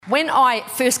When I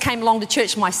first came along to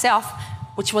church myself,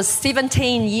 which was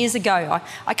 17 years ago,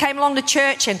 I came along to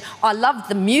church and I loved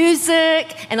the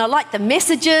music and I liked the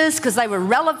messages because they were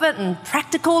relevant and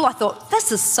practical. I thought,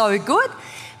 this is so good.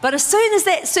 But as soon as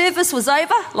that service was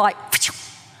over, I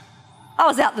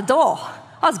was out the door.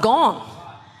 I was gone.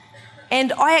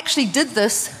 And I actually did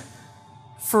this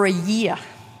for a year.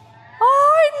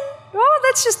 Oh,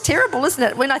 that's just terrible, isn't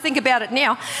it, when I think about it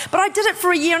now? But I did it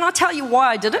for a year, and I'll tell you why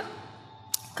I did it.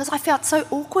 Because I felt so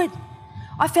awkward.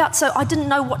 I didn't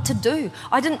know what to do.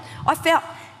 I felt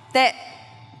that,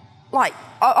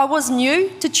 I was new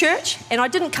to church, and I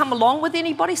didn't come along with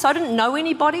anybody, so I didn't know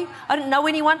anybody. I didn't know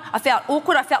anyone. I felt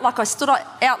awkward. I felt like I stood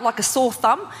out like a sore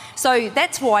thumb. So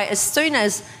that's why as soon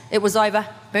as it was over,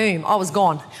 boom, I was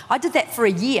gone. I did that for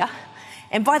a year.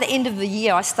 And by the end of the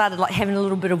year, I started having a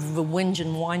little bit of a whinge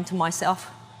and whine to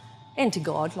myself and to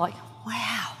God,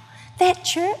 wow, that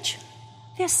church,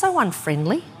 they're so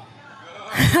unfriendly.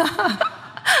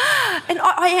 And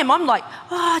I'm like,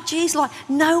 geez,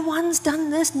 no one's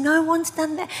done this, no one's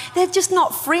done that. They're just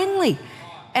not friendly.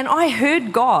 And I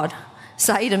heard God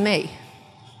say to me,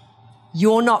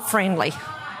 you're not friendly.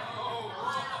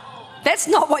 That's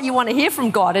not what you want to hear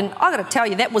from God. And I got to tell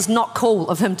you, that was not cool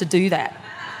of him to do that.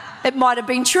 It might have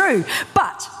been true,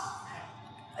 but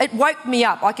it woke me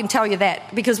up, I can tell you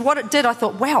that, because what it did, I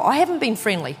thought, wow, I haven't been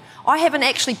friendly. I haven't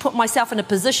actually put myself in a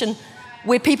position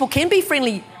where people can be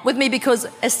friendly with me, because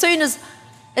as soon as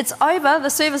it's over,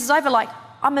 the service is over,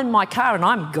 I'm in my car and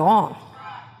I'm gone.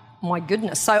 My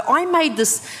goodness. So I made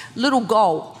this little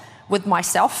goal with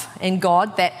myself and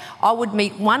God that I would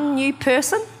meet one new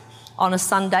person on a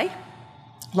Sunday,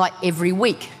 every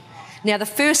week. Now, the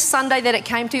first Sunday that it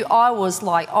came to, I was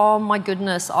like, oh my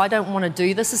goodness, I don't want to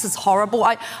do this. This is horrible.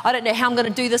 I don't know how I'm going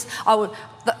to do this.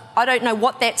 I don't know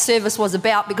what that service was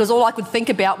about, because all I could think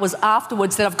about was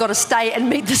afterwards that I've got to stay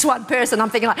and meet this one person. I'm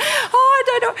thinking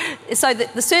I don't know. So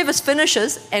the service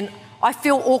finishes and I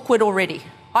feel awkward already.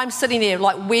 I'm sitting there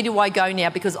where do I go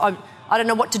now? Because I don't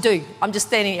know what to do. I'm just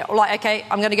standing here okay,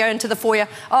 I'm going to go into the foyer.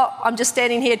 Oh, I'm just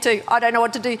standing here too. I don't know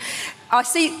what to do. I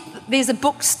see there's a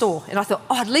bookstore and I thought,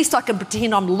 at least I can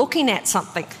pretend I'm looking at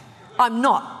something. I'm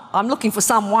not. I'm looking for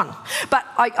someone. But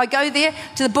I go there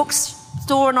to the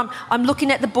bookstore and I'm looking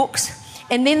at the books,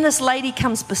 and then this lady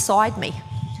comes beside me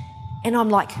and I'm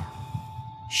like,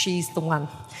 she's the one.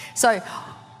 So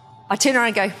I turn around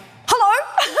and go,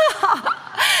 hello.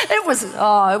 It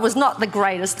was not the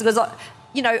greatest, because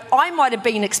I might have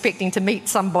been expecting to meet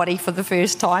somebody for the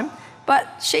first time,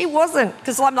 but she wasn't,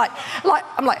 because I'm like,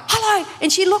 hello,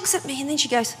 and she looks at me and then she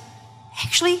goes,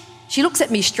 actually, she looks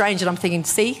at me strange, and I'm thinking,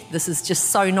 see, this is just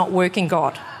so not working,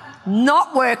 God.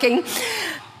 Not working.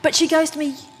 But she goes to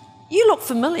me, you look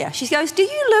familiar. She goes, do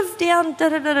you live down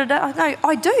da-da-da-da-da? I go,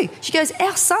 I do. She goes,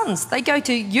 our sons, they go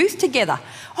to youth together.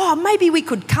 Oh, maybe we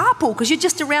could carpool because you're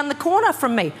just around the corner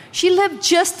from me. She lived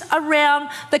just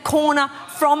around the corner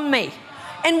from me.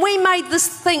 And we made this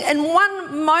thing in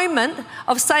one moment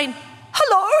of saying,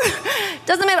 hello.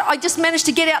 Doesn't matter. I just managed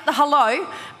to get out the hello.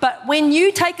 But when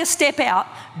you take a step out,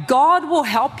 God will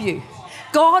help you.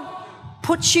 God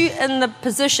puts you in the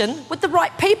position with the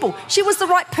right people. She was the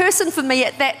right person for me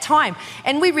at that time.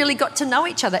 And we really got to know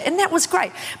each other. And that was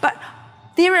great. But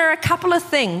there are a couple of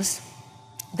things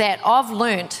that I've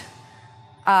learnt.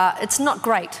 It's not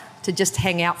great to just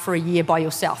hang out for a year by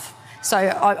yourself.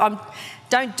 So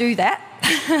don't do that.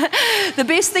 The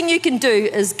best thing you can do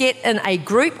is get in a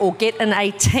group or get in a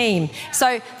team.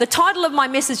 So the title of my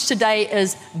message today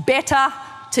is Better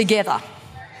Together.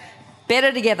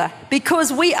 Better together,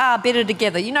 because we are better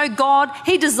together. God,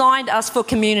 He designed us for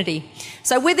community.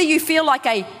 So whether you feel like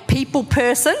a people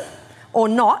person or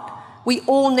not, we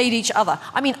all need each other.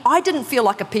 I didn't feel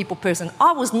like a people person.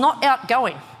 I was not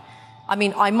outgoing.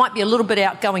 I might be a little bit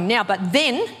outgoing now, but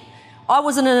then I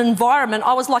was in an environment,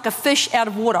 I was like a fish out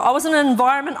of water. I was in an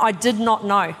environment I did not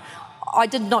know. I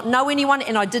did not know anyone,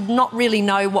 and I did not really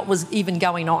know what was even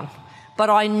going on. But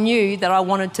I knew that I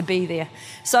wanted to be there.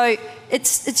 So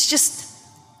it's just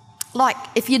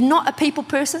if you're not a people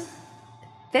person,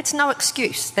 that's no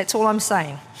excuse. That's all I'm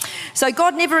saying. So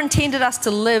God never intended us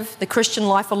to live the Christian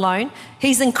life alone.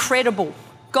 He's incredible.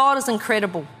 God is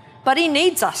incredible. But He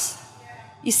needs us.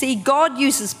 You see, God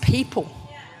uses people.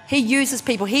 He uses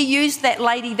people. He used that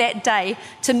lady that day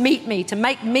to meet me, to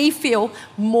make me feel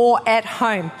more at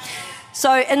home.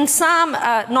 So in Psalm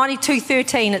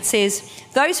 92:13 it says,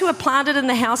 those who are planted in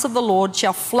the house of the Lord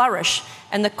shall flourish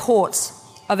in the courts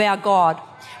of our God.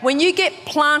 When you get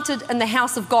planted in the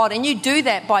house of God, and you do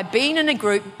that by being in a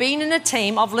group, being in a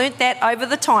team, I've learnt that over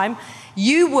the time,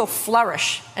 you will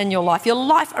flourish in your life. Your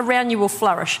life around you will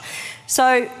flourish.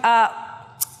 So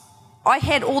I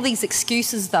had all these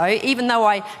excuses though, even though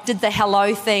I did the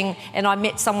hello thing and I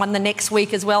met someone the next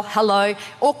week as well, hello,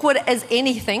 awkward as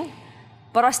anything.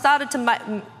 But I started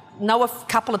to know a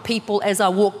couple of people as I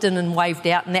walked in and waved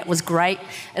out, and that was great.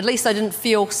 At least I didn't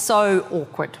feel so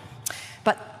awkward.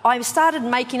 But I started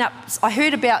I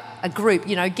heard about a group,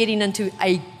 getting into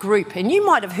a group. And you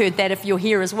might have heard that if you're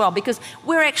here as well, because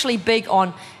we're actually big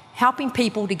on helping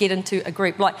people to get into a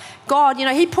group. Like God,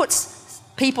 He puts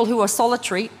people who are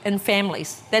solitary in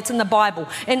families. That's in the Bible.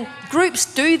 And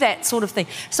groups do that sort of thing.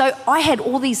 So I had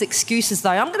all these excuses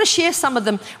though. I'm going to share some of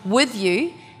them with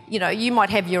you. You might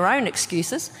have your own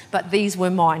excuses, but these were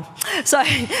mine. So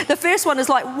the first one is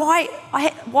like, why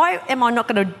am I not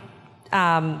going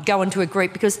to go into a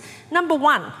group? Because number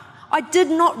one, I did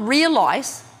not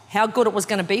realise how good it was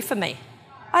going to be for me.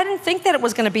 I didn't think that it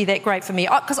was going to be that great for me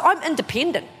because I'm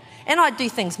independent and I do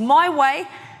things my way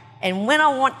and when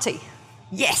I want to.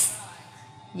 Yes,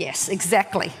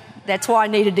 exactly. That's why I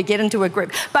needed to get into a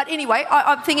group. But anyway,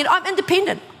 I'm thinking I'm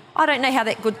independent. I don't know how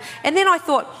that good. And then I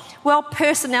thought, well,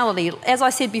 personality, as I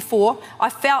said before, I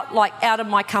felt like out of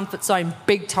my comfort zone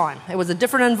big time. It was a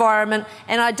different environment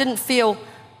and I didn't feel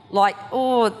like,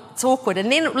 it's awkward.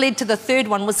 And then it led to the third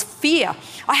one was fear.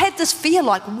 I had this fear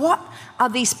like, what are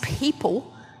these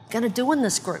people going to do in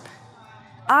this group?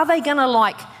 Are they going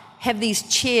to have these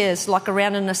chairs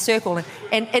around in a circle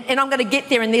and I'm going to get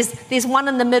there and there's one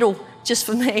in the middle just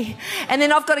for me, and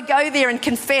then I've got to go there and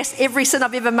confess every sin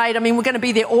I've ever made. I mean, we're going to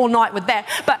be there all night with that.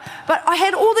 But I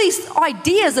had all these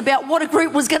ideas about what a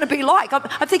group was going to be like.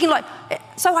 I'm thinking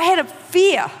so I had a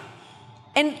fear.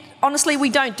 And honestly, we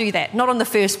don't do that. Not on the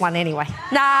first one anyway.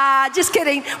 Nah, just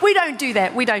kidding. We don't do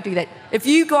that. If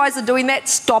you guys are doing that,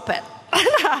 stop it.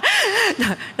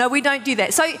 No, we don't do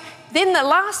that. So then the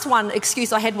last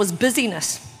excuse I had was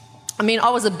busyness. I mean, I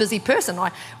was a busy person.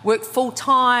 I worked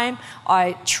full-time.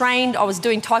 I trained. I was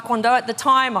doing taekwondo at the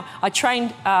time. I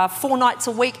trained 4 nights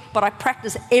a week, but I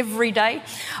practiced every day.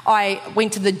 I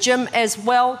went to the gym as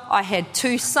well. I had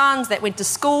 2 sons that went to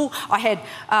school.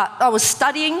 I was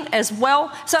studying as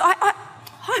well. So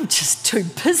I'm just too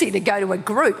busy to go to a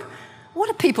group.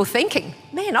 What are people thinking?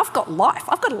 Man, I've got life.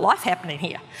 I've got a life happening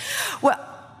here. Well,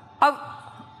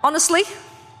 honestly,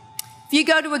 if you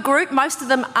go to a group, most of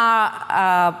them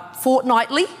are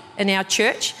fortnightly in our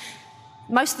church.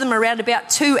 Most of them are around about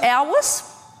 2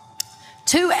 hours.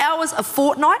 2 hours a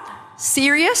fortnight?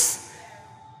 Serious?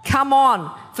 Come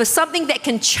on. For something that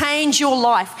can change your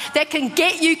life, that can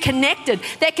get you connected,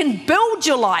 that can build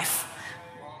your life.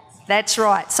 That's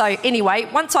right. So anyway,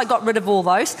 once I got rid of all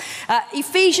those,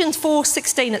 Ephesians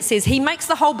 4:16, it says, He makes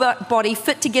the whole body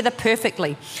fit together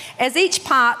perfectly. As each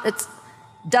part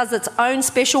does its own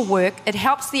special work, it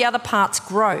helps the other parts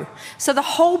grow. So the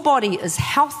whole body is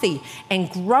healthy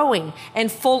and growing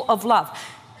and full of love.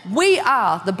 We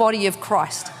are the body of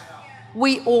Christ.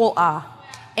 We all are.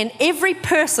 And every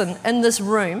person in this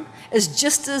room is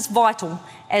just as vital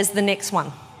as the next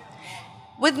one.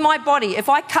 With my body, if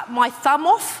I cut my thumb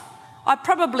off, I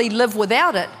probably live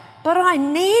without it, but I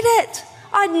need it.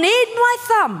 I need my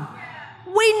thumb.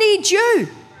 We need you.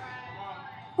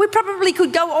 We probably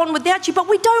could go on without you, but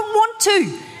we don't want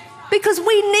to because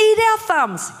we need our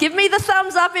thumbs. Give me the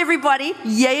thumbs up, everybody.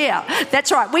 Yeah,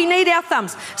 that's right. We need our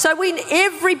thumbs. So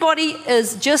everybody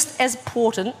is just as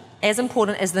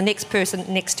important as the next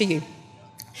person next to you.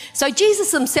 So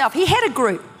Jesus himself, he had a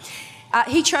group.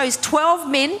 He chose 12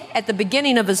 men at the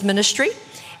beginning of his ministry,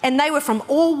 and they were from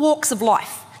all walks of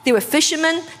life. There were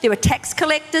fishermen, there were tax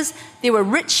collectors, there were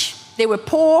rich, there were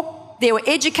poor, there were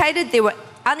educated, there were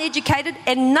uneducated,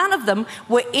 and none of them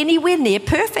were anywhere near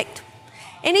perfect.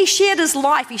 And he shared his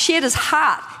life, he shared his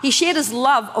heart, he shared his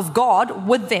love of God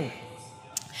with them.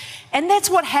 And that's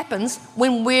what happens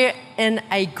when we're in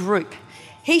a group.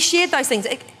 He shared those things.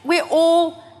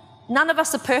 None of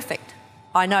us are perfect.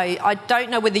 I know, I don't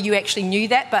know whether you actually knew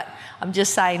that, but I'm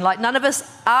just saying, none of us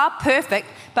are perfect,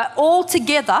 but all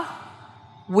together,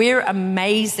 we're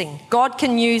amazing. God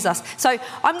can use us. So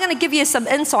I'm going to give you some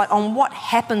insight on what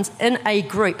happens in a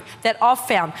group that I've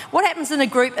found. What happens in a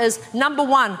group is, number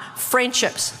one,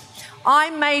 friendships. I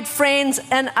made friends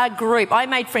in a group. I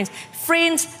made friends.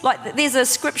 Friends, there's a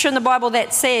scripture in the Bible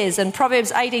that says in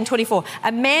Proverbs 18:24,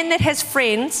 a man that has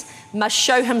friends must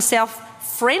show himself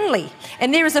friendly.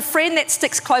 And there is a friend that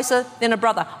sticks closer than a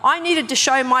brother. I needed to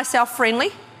show myself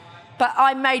friendly, but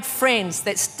I made friends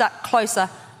that stuck closer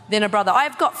than a brother.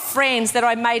 I've got friends that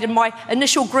I made in my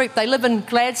initial group. They live in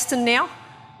Gladstone now,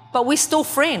 but we're still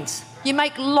friends. You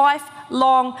make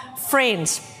lifelong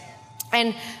friends.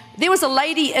 And there was a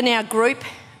lady in our group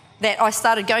that I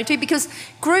started going to, because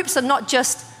groups are not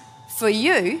just for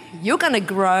you, you're going to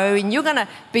grow and you're going to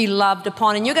be loved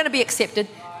upon and you're going to be accepted,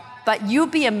 but you'll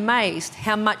be amazed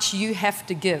how much you have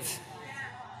to give.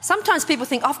 Sometimes people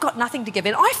think, I've got nothing to give.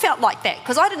 And I felt like that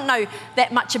because I didn't know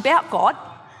that much about God.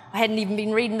 I hadn't even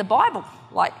been reading the Bible.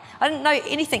 Like, I didn't know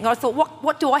anything. I thought,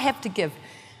 what do I have to give?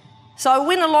 So I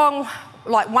went along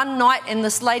like one night and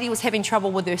this lady was having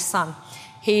trouble with her son.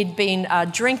 He'd been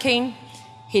drinking.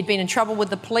 He'd been in trouble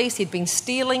with the police. He'd been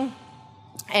stealing.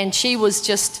 And she was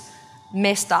just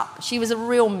messed up. She was a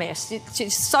real mess.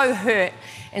 She's so hurt.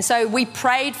 And so we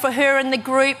prayed for her in the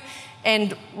group,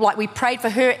 and like we prayed for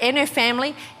her and her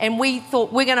family, and we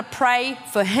thought we're going to pray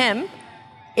for him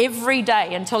every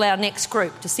day until our next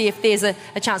group to see if there's a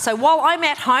chance. So while I'm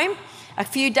at home, a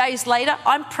few days later,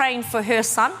 I'm praying for her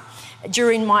son.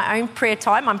 During my own prayer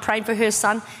time, I'm praying for her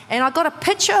son, and I got a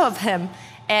picture of him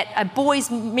at a boys'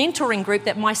 mentoring group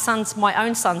that my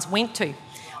own sons went to.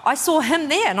 I saw him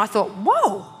there, and I thought,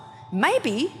 whoa,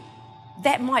 maybe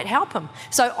that might help him.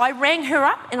 So I rang her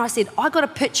up, and I said, I got a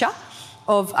picture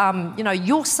of,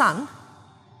 your son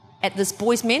at this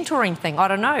boys' mentoring thing. I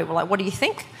don't know. Like, what do you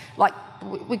think? Like,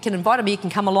 we can invite him. He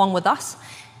can come along with us.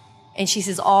 And she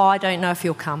says, I don't know if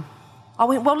he'll come. I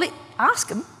went, well, ask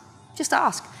him. Just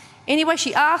ask. Anyway,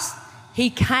 she asked.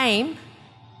 He came,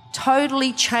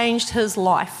 totally changed his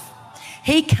life.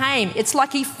 He came. It's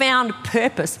like he found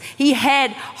purpose. He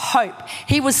had hope.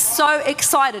 He was so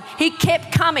excited. He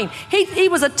kept coming. He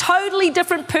was a totally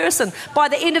different person by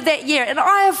the end of that year. And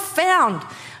I have found,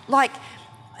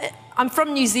 I'm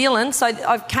from New Zealand, so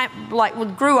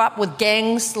grew up with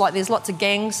gangs. Like, there's lots of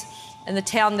gangs in the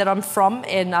town that I'm from,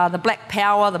 and the Black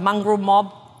Power, the mongrel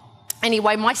mob.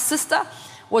 Anyway, my sister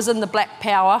was in the Black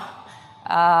Power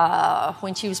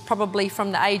when she was probably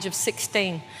from the age of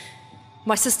 16.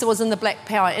 My sister was in the Black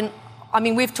Power, and I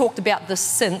mean, we've talked about this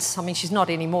since. I mean, she's not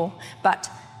anymore, but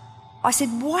I said,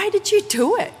 why did you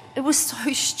do it? It was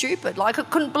so stupid. Like, I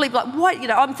couldn't believe,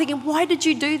 I'm thinking, why did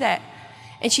you do that?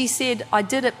 And she said, I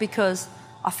did it because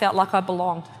I felt like I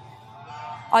belonged.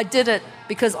 I did it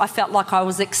because I felt like I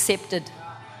was accepted.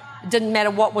 It didn't matter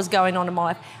what was going on in my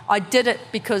life. I did it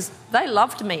because they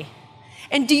loved me.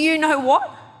 And do you know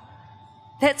what?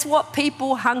 That's what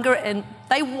people hunger and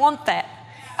they want that.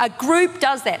 A group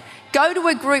does that. Go to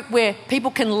a group where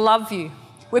people can love you,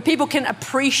 where people can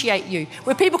appreciate you,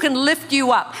 where people can lift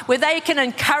you up, where they can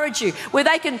encourage you,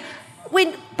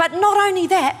 but not only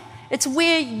that, it's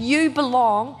where you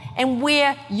belong and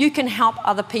where you can help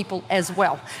other people as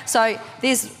well. So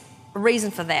there's a reason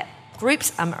for that.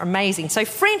 Groups are amazing. So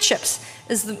friendships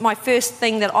is my first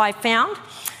thing that I found.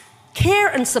 Care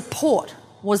and support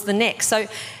was the next. So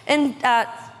in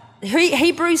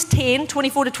Hebrews 10,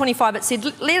 24 to 25, it said,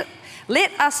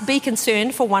 let us be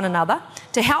concerned for one another,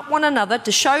 to help one another,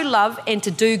 to show love and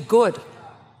to do good.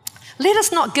 Let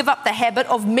us not give up the habit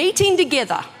of meeting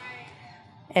together,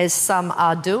 as some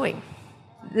are doing.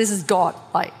 This is God.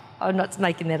 I'm not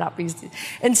making that up.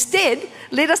 Instead,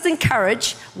 let us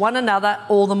encourage one another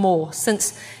all the more,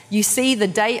 since you see the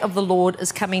day of the Lord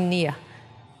is coming near.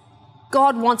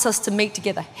 God wants us to meet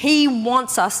together. He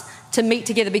wants us to meet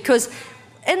together because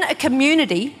in a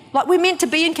community, we're meant to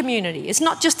be in community. It's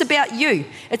not just about you.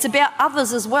 It's about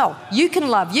others as well. You can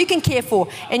love, you can care for,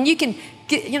 and you can,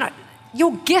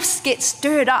 your gifts get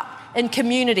stirred up in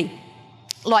community.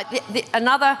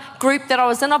 Another group that I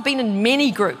was in, I've been in many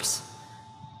groups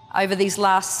over these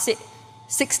last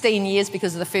 16 years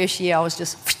because of the first year I was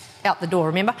just out the door,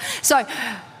 remember?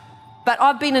 But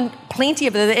I've been in plenty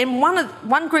of them. And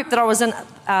one group that I was in,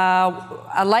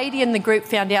 a lady in the group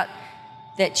found out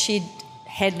that she'd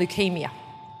had leukemia.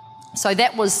 So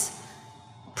that was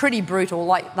pretty brutal.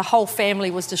 The whole family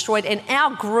was destroyed. And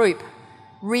our group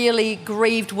really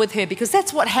grieved with her because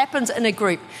that's what happens in a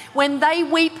group. When they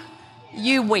weep,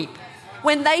 you weep.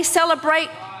 When they celebrate,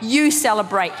 you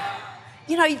celebrate.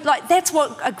 That's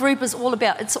what a group is all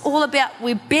about. It's all about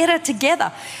we're better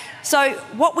together. So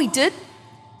what we did,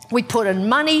 we put in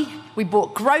money, we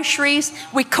bought groceries,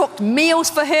 we cooked meals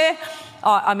for her.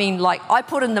 I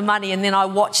put in the money and then I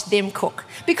watched them cook.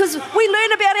 Because we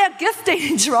learn about our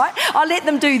giftings, right? I let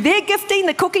them do their gifting,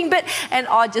 the cooking bit, and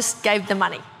I just gave the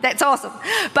money. That's awesome.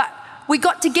 But we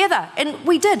got together and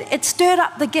we did. It stirred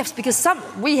up the gifts because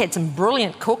we had some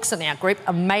brilliant cooks in our group.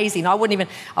 Amazing. I wouldn't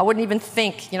even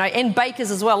think, and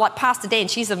bakers as well. Like Pastor Dan,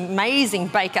 she's an amazing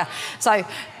baker. So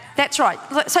that's right.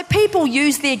 So people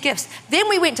use their gifts. Then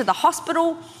we went to the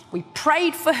hospital. We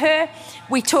prayed for her.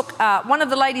 We took, one of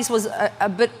the ladies was a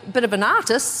bit of an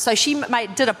artist, so she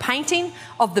did a painting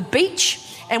of the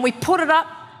beach, and we put it up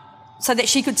so that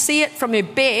she could see it from her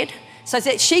bed, so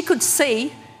that she could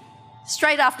see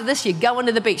Straight after this, you go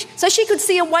into the beach. So she could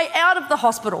see a way out of the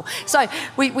hospital. So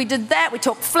we did that. We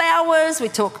took flowers, we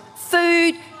took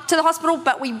food to the hospital,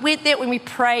 but we went there when we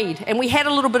prayed, and we had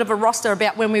a little bit of a roster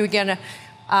about when we were going to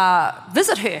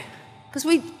visit her, because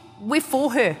we're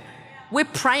for her. We're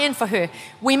praying for her.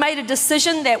 We made a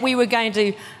decision that we were going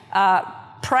to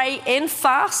pray and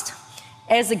fast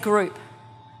as a group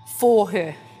for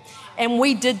her. And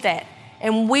we did that,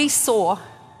 and we saw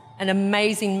an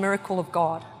amazing miracle of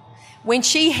God. When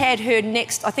she had her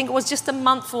next, I think it was just a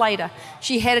month later,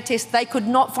 she had a test. They could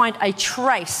not find a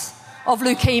trace of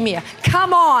leukemia.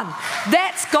 Come on,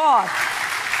 that's God.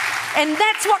 And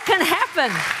that's what can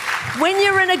happen when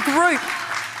you're in a group.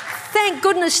 Thank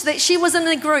goodness that she was in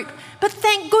a group, but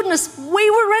thank goodness we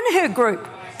were in her group.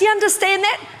 Do you understand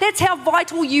that? That's how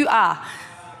vital you are.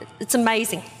 It's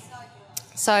amazing.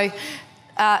 So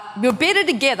we're better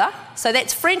together. So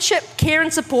that's friendship, care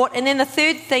and support. And then the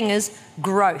third thing is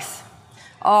growth.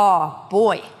 Oh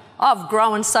boy, I've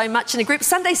grown so much in a group.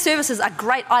 Sunday services are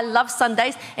great. I love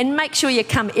Sundays, and make sure you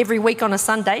come every week on a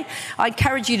Sunday. I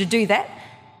encourage you to do that.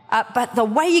 But the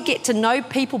way you get to know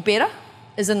people better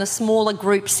is in a smaller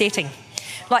group setting.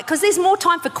 Because there's more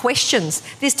time for questions,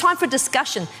 there's time for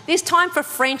discussion, there's time for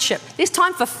friendship, there's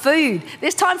time for food,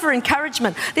 there's time for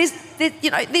encouragement,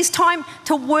 there's time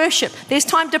to worship, there's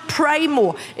time to pray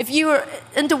more. If you were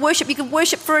into worship, you could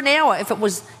worship for an hour if it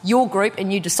was your group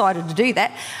and you decided to do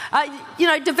that.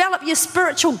 Develop your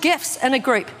spiritual gifts in a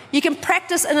group. You can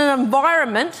practice in an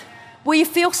environment where you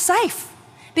feel safe,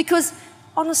 because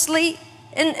honestly,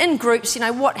 in groups,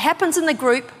 what happens in the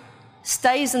group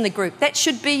stays in the group. That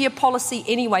should be your policy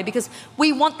anyway, because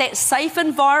we want that safe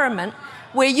environment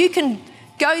where you can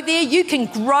go there, you can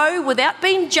grow without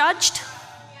being judged.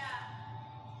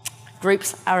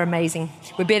 Groups are amazing.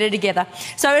 We're better together.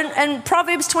 So in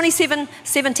Proverbs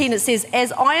 27:17 it says,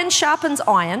 as iron sharpens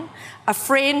iron, a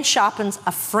friend sharpens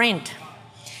a friend.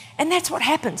 And that's what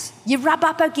happens. You rub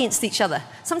up against each other.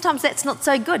 Sometimes that's not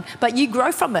so good, but you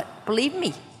grow from it, believe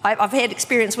me. I've had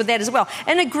experience with that as well.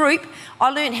 In a group,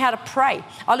 I learned how to pray.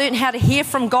 I learned how to hear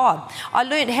from God. I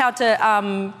learned how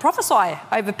to prophesy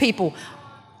over people.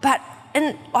 But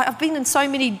I've been in so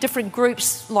many different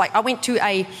groups. Like I went to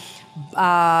a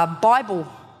Bible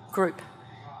group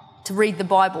to read the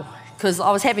Bible because I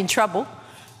was having trouble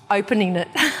opening it.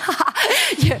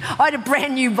 I had a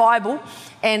brand new Bible,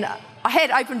 and I had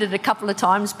opened it a couple of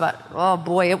times, but oh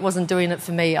boy, it wasn't doing it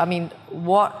for me. I mean,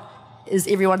 what is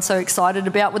everyone so excited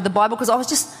about with the Bible? Because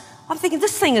I'm thinking,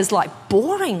 this thing is like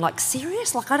boring, like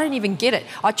serious? Like I don't even get it.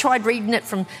 I tried reading it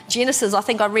from Genesis. I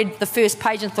think I read the first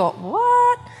page and thought,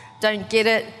 what? Don't get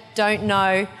it, don't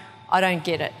know, I don't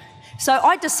get it. So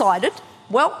I decided,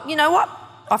 well, you know what?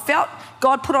 I felt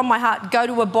God put on my heart, go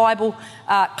to a Bible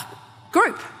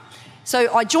group.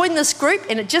 So I joined this group,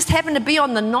 and it just happened to be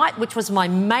on the night which was my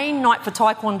main night for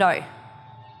Taekwondo.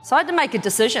 So I had to make a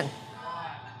decision.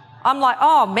 I'm like,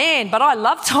 oh man, but I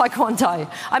love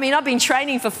Taekwondo. I mean, I've been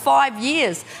training for 5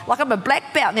 years. Like I'm a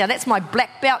black belt now. That's my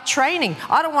black belt training.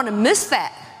 I don't want to miss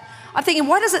that. I'm thinking,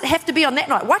 why does it have to be on that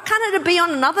night? Why can't it be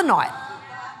on another night?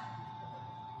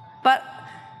 But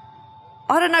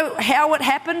I don't know how it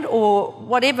happened or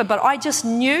whatever, but I just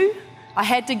knew I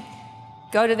had to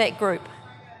go to that group.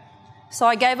 So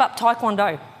I gave up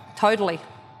Taekwondo, totally.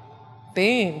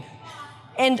 Boom.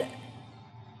 And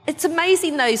it's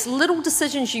amazing those little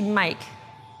decisions you make,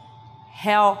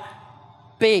 how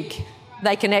big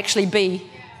they can actually be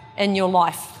in your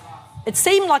life. It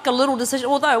seemed like a little decision,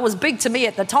 although it was big to me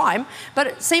at the time, but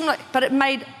it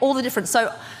made all the difference.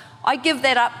 So I give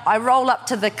that up. I roll up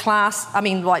to the class,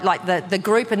 like the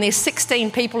group, and there's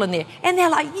 16 people in there. And they're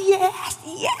like,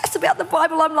 yes, about the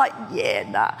Bible. I'm like, yeah,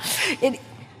 nah. And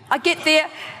I get there,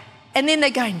 and then they're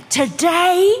going,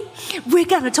 today we're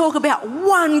going to talk about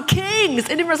 1 Kings.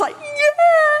 And everyone's like,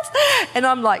 yes. And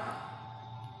I'm like,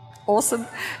 awesome.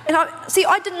 And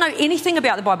I didn't know anything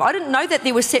about the Bible. I didn't know that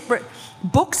there were separate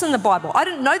books in the Bible. I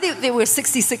didn't know that there were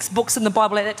 66 books in the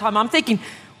Bible at that time. I'm thinking,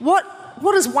 what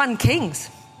is 1 Kings?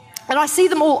 And I see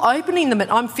them all opening them,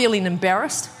 and I'm feeling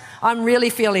embarrassed. I'm really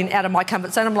feeling out of my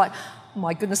comfort zone. I'm like, oh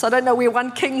my goodness, I don't know where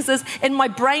 1 Kings is. And my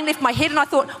brain left my head, and I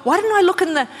thought, why didn't I look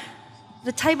in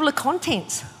the table of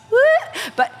contents?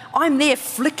 But I'm there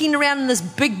flicking around in this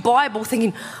big Bible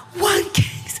thinking, 1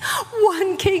 Kings,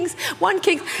 1 Kings, 1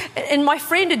 Kings. And my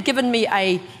friend had given me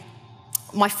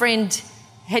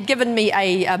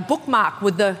a bookmark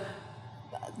with the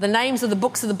names of the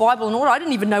books of the Bible in order. I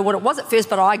didn't even know what it was at first,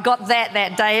 but I got that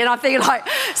day, and I figured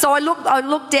so I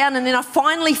looked down, and then I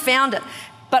finally found it.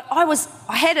 But I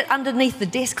had it underneath the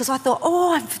desk because I thought,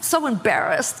 oh, I'm so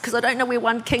embarrassed because I don't know where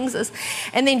 1 Kings is.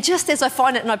 And then just as I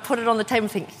find it and I put it on the table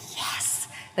and think, yes,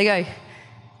 they go,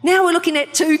 now we're looking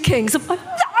at 2 Kings. I'm like,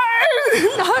 no.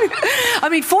 I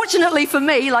mean, fortunately for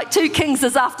me, like 2 Kings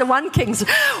is after 1 Kings.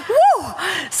 Woo!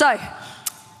 So,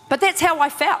 but that's how I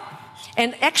felt.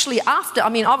 And actually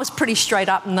I was pretty straight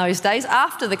up in those days.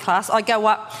 After the class, I go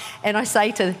up and I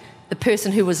say to the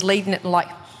person who was leading it, like,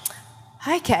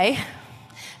 okay,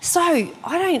 so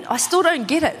I still don't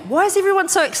get it. Why is everyone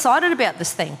so excited about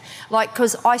this thing? Like,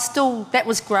 because that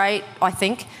was great, I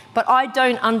think, but I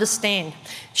don't understand.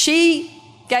 She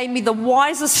gave me the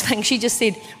wisest thing. She just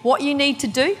said, what you need to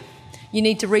do, you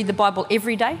need to read the Bible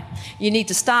every day. You need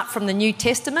to start from the New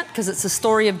Testament because it's the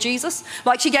story of Jesus.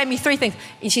 Like, she gave me 3 things.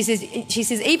 And she says,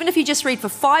 even if you just read for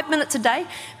 5 minutes a day,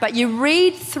 but you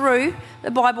read through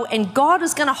the Bible and God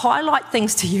is going to highlight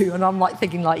things to you. And I'm like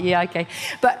thinking like, yeah, okay.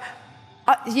 But,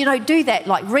 do that.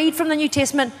 Like, read from the New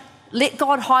Testament, let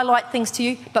God highlight things to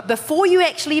you. But before you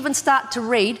actually even start to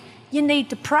read, you need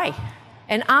to pray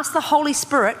and ask the Holy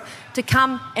Spirit to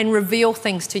come and reveal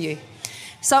things to you.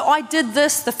 So I did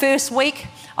this the first week.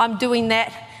 I'm doing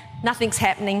that. Nothing's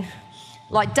happening.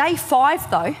 Like day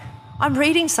 5, though, I'm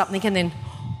reading something and then,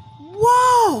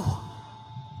 whoa,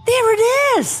 there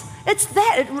it is. It's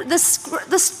that.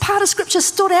 This part of Scripture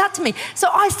stood out to me. So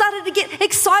I started to get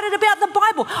excited about the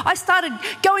Bible. I started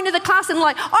going to the class and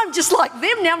I'm just like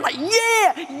them now. I'm like,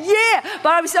 yeah.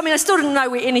 But I still didn't know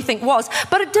where anything was.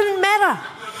 But it didn't matter.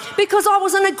 Because I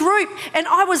was in a group and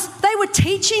they were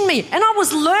teaching me and I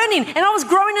was learning and I was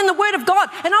growing in the Word of God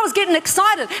and I was getting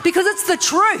excited because it's the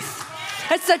truth.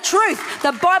 It's the truth.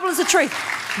 The Bible is the truth.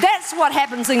 That's what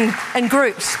happens in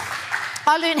groups.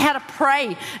 I learned how to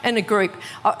pray in a group.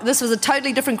 This was a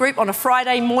totally different group on a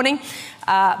Friday morning.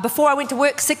 Before I went to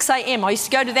work, 6 a.m. I used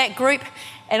to go to that group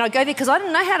and I'd go there because I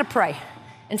didn't know how to pray.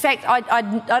 In fact,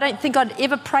 I don't think I'd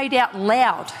ever prayed out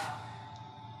loud.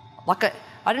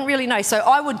 I didn't really know. So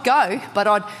I would go, but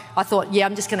I thought, yeah,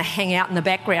 I'm just going to hang out in the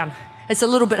background. It's a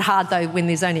little bit hard, though, when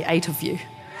there's only 8 of you.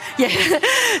 Yeah.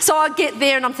 So I get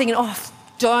there and I'm thinking,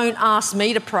 don't ask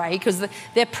me to pray because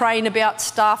they're praying about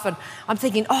stuff. And I'm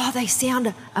thinking, they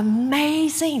sound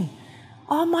amazing.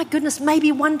 Oh, my goodness,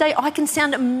 maybe one day I can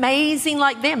sound amazing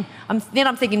like them. Then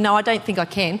I'm thinking, no, I don't think I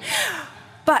can.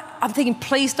 But I'm thinking,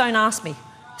 please don't ask me.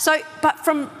 But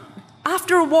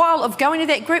after a while of going to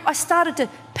that group, I started to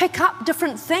pick up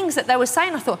different things that they were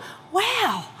saying. I thought,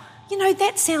 wow,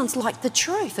 that sounds like the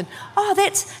truth. And,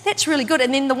 that's really good.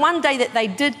 And then the one day that they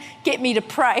did get me to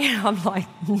pray, I'm like,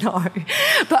 no.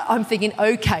 But I'm thinking,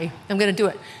 okay, I'm going to do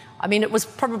it. I mean, it was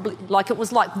probably like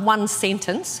 1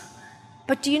 sentence.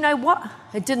 But do you know what?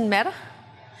 It didn't matter.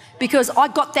 Because I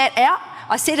got that out.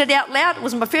 I said it out loud. It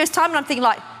was my first time. And I'm thinking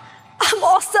I'm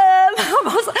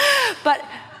awesome. But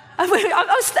I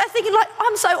was thinking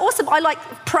I'm so awesome. I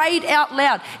prayed out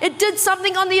loud. It did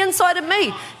something on the inside of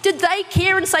me. Did they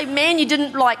care and say, man, you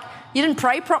didn't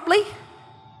pray properly?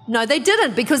 No, they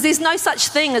didn't, because there's no such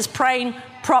thing as praying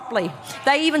properly.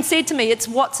 They even said to me, it's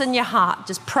what's in your heart.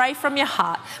 Just pray from your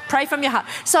heart. Pray from your heart.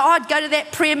 So I'd go to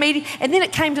that prayer meeting and then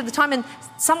it came to the time and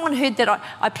someone heard that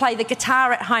I play the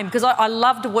guitar at home because I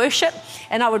loved worship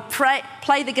and I would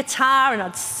play the guitar and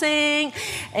I'd sing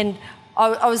and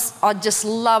I just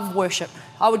love worship.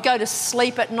 I would go to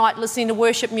sleep at night listening to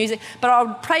worship music, but I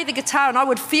would play the guitar and I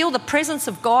would feel the presence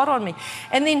of God on me.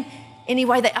 And then,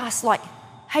 anyway, they asked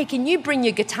hey, can you bring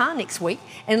your guitar next week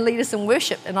and lead us in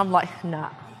worship? And I'm like,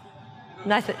 nah.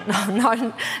 Nathan,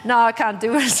 no, I can't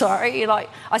do it, sorry.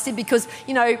 I said, because,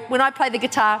 when I play the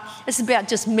guitar, it's about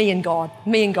just me and God.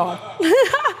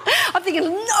 I'm thinking,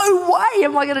 no way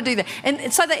am I going to do that.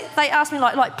 And so they asked me,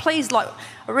 please,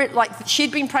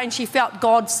 she'd been praying, she felt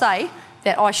God say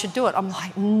that I should do it. I'm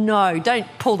like, no, don't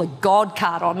pull the God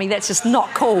card on me. That's just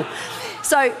not cool.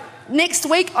 So next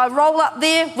week, I roll up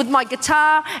there with my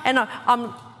guitar and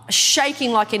I'm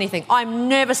shaking like anything. I'm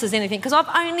nervous as anything because I've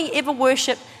only ever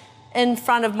worshipped in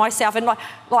front of myself and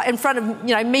in front of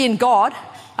me and God.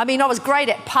 I mean, I was great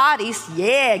at parties.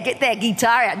 Yeah, get that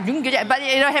guitar out. But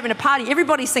having a party,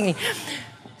 everybody's singing.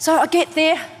 So I get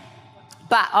there,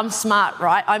 but I'm smart,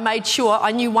 right? I made sure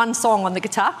I knew one song on the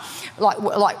guitar,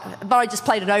 but I just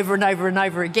played it over and over and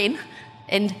over again.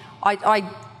 And I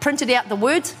printed out the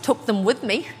words, took them with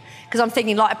me, because I'm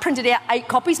thinking I printed out 8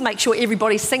 copies, make sure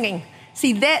everybody's singing.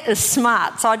 See, that is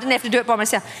smart. So I didn't have to do it by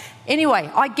myself.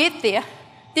 Anyway, I get there.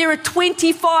 There are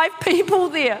 25 people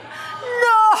there.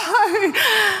 No!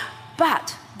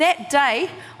 But that day,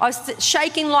 I was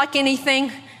shaking like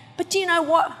anything. But do you know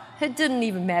what? It didn't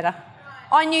even matter.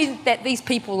 I knew that these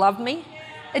people loved me.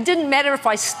 It didn't matter if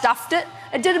I stuffed it.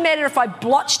 It didn't matter if I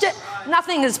blotched it.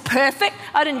 Nothing is perfect.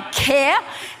 I didn't care.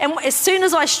 And as soon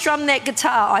as I strummed that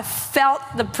guitar, I felt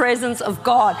the presence of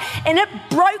God. And it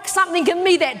broke something in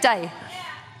me that day.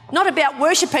 Not about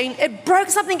worshiping. It broke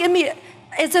something in me.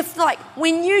 As if like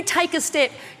when you take a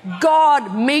step,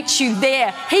 God meets you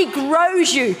there. He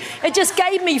grows you. It just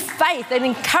gave me faith. It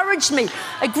encouraged me.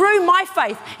 It grew my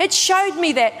faith. It showed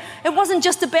me that it wasn't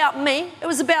just about me. It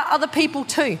was about other people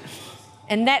too.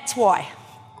 And that's why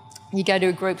you go to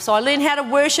a group. So I learned how to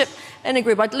worship in a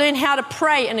group. I learned how to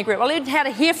pray in a group. I learned how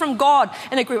to hear from God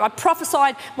in a group. I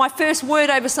prophesied my first word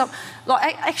over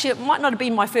actually it might not have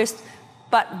been my first,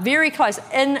 but very close,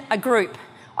 in a group.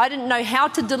 I didn't know how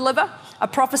to deliver a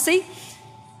prophecy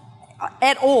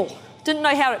at all. Didn't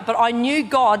know how to, but I knew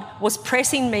God was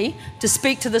pressing me to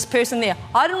speak to this person there.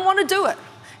 I didn't want to do it.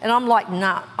 And I'm like,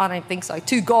 nah, I don't think so.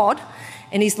 To God.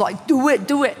 And he's like, do it.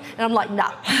 And I'm like,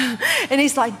 nah. And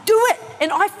he's like, do it.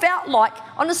 And I felt like,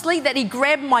 honestly, that he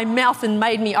grabbed my mouth and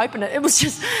made me open it. It was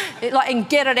just and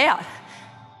get it out.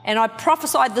 And I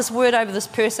prophesied this word over this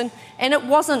person. And it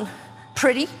wasn't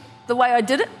pretty the way I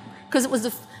did it, because it was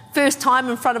the first time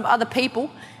in front of other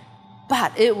people.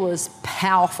 But it was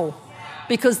powerful,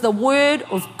 because the word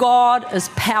of God is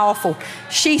powerful.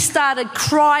 She started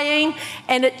crying,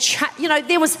 and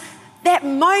there was that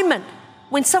moment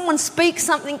when someone speaks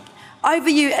something over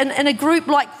you in a group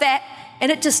like that,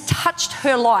 and it just touched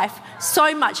her life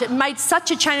so much. It made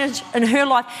such a change in her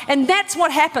life. And that's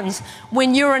what happens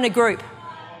when you're in a group.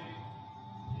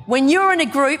 When you're in a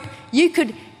group, you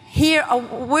could hear a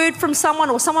word from someone,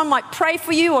 or someone might pray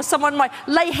for you, or someone might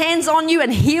lay hands on you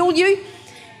and heal you.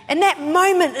 And that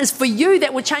moment is for you,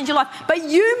 that will change your life. But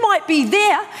you might be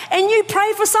there and you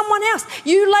pray for someone else.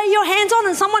 You lay your hands on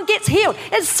and someone gets healed.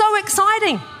 It's so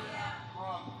exciting.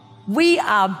 We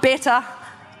are better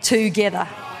together.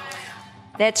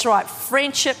 That's right.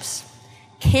 Friendships,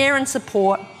 care and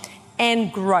support,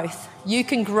 and growth. You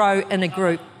can grow in a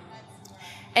group.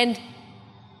 And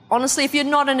honestly, if you're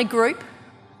not in a group,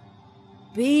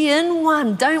 be in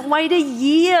one. Don't wait a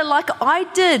year like I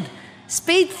did.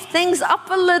 Speed things up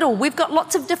a little. We've got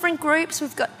lots of different groups.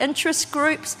 We've got interest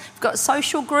groups. We've got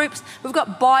social groups. We've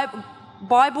got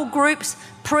Bible groups,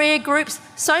 prayer groups,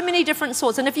 so many different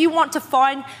sorts. And if you want to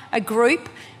find a group,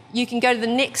 you can go to the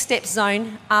Next Step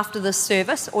Zone after this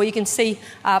service, or you can see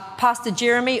Pastor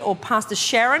Jeremy or Pastor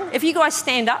Sharon. If you guys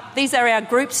stand up, these are our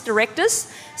group's directors,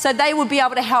 so they will be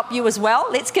able to help you as well.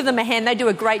 Let's give them a hand. They do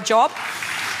a great job.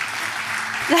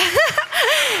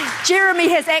 Jeremy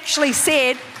has actually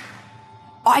said,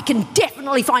 I can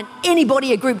definitely find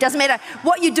anybody a group. Doesn't matter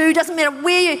what you do, doesn't matter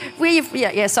where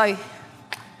you so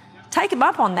take him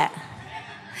up on that.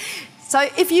 So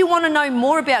if you want to know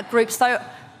more about groups, though,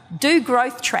 do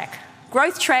Growth Track.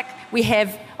 Growth Track we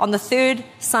have on the third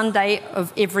Sunday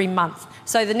of every month.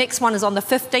 So the next one is on the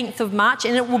 15th of March,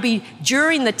 and it will be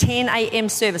during the 10 a.m.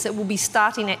 service. It will be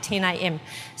starting at 10 a.m.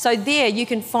 So there you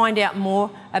can find out more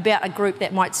about a group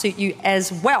that might suit you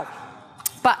as well.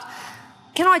 But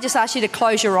can I just ask you to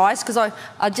close your eyes, because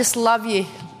I just love you.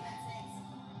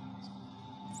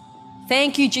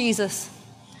 Thank you, Jesus.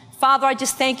 Father, I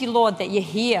just thank you, Lord, that you're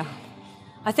here.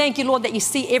 I thank you, Lord, that you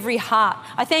see every heart.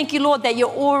 I thank you, Lord, that you're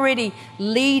already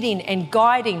leading and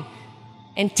guiding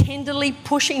and tenderly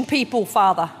pushing people,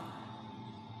 Father,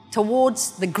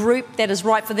 towards the group that is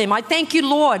right for them. I thank you,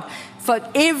 Lord, for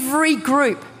every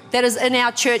group that is in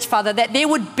our church, Father, that there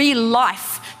would be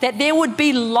life, that there would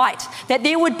be light, that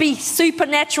there would be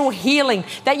supernatural healing,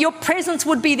 that your presence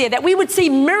would be there, that we would see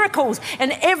miracles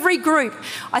in every group.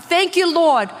 I thank you,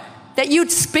 Lord, that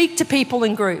you'd speak to people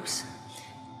in groups.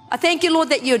 I thank you, Lord,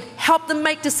 that you'd help them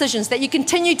make decisions, that you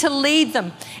continue to lead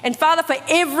them. And Father, for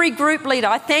every group leader,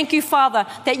 I thank you, Father,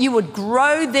 that you would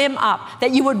grow them up,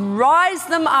 that you would rise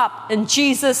them up in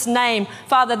Jesus' name,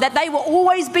 Father, that they will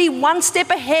always be one step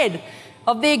ahead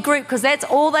of their group, because that's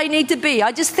all they need to be.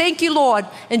 I just thank you, Lord,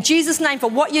 in Jesus' name for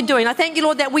what you're doing. I thank you,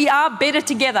 Lord, that we are better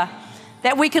together,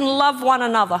 that we can love one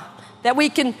another, that we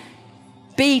can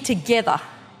be together.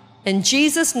 In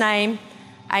Jesus' name,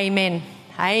 amen.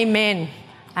 Amen.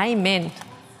 Amen.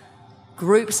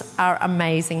 Groups are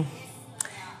amazing.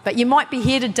 But you might be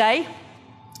here today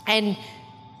and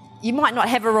you might not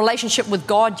have a relationship with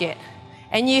God yet.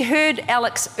 And you heard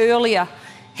Alex earlier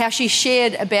how she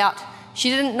shared about she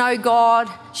didn't know God,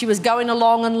 she was going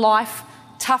along in life,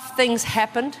 tough things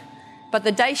happened. But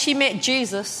the day she met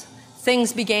Jesus,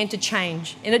 things began to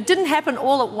change. And it didn't happen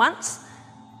all at once,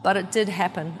 but it did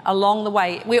happen along the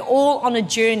way. We're all on a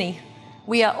journey.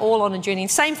 We are all on a journey.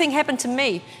 Same thing happened to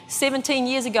me 17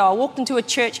 years ago. I walked into a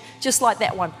church just like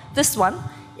that one. This one,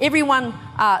 everyone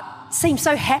seemed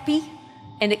so happy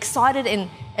and excited and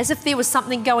as if there was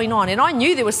something going on. And I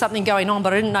knew there was something going on,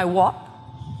 but I didn't know what.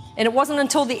 And it wasn't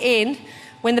until the end,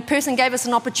 when the person gave us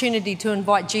an opportunity to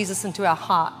invite Jesus into our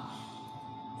heart,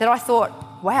 that I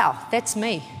thought, wow, that's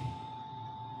me.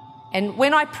 And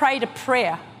when I prayed a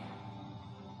prayer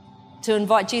to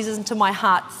invite Jesus into my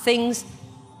heart, things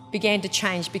began to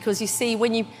change. Because you see,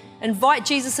 when you invite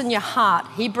Jesus in your heart,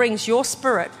 he brings your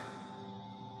spirit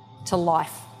to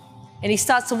life. And he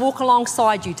starts to walk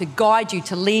alongside you, to guide you,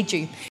 to lead you.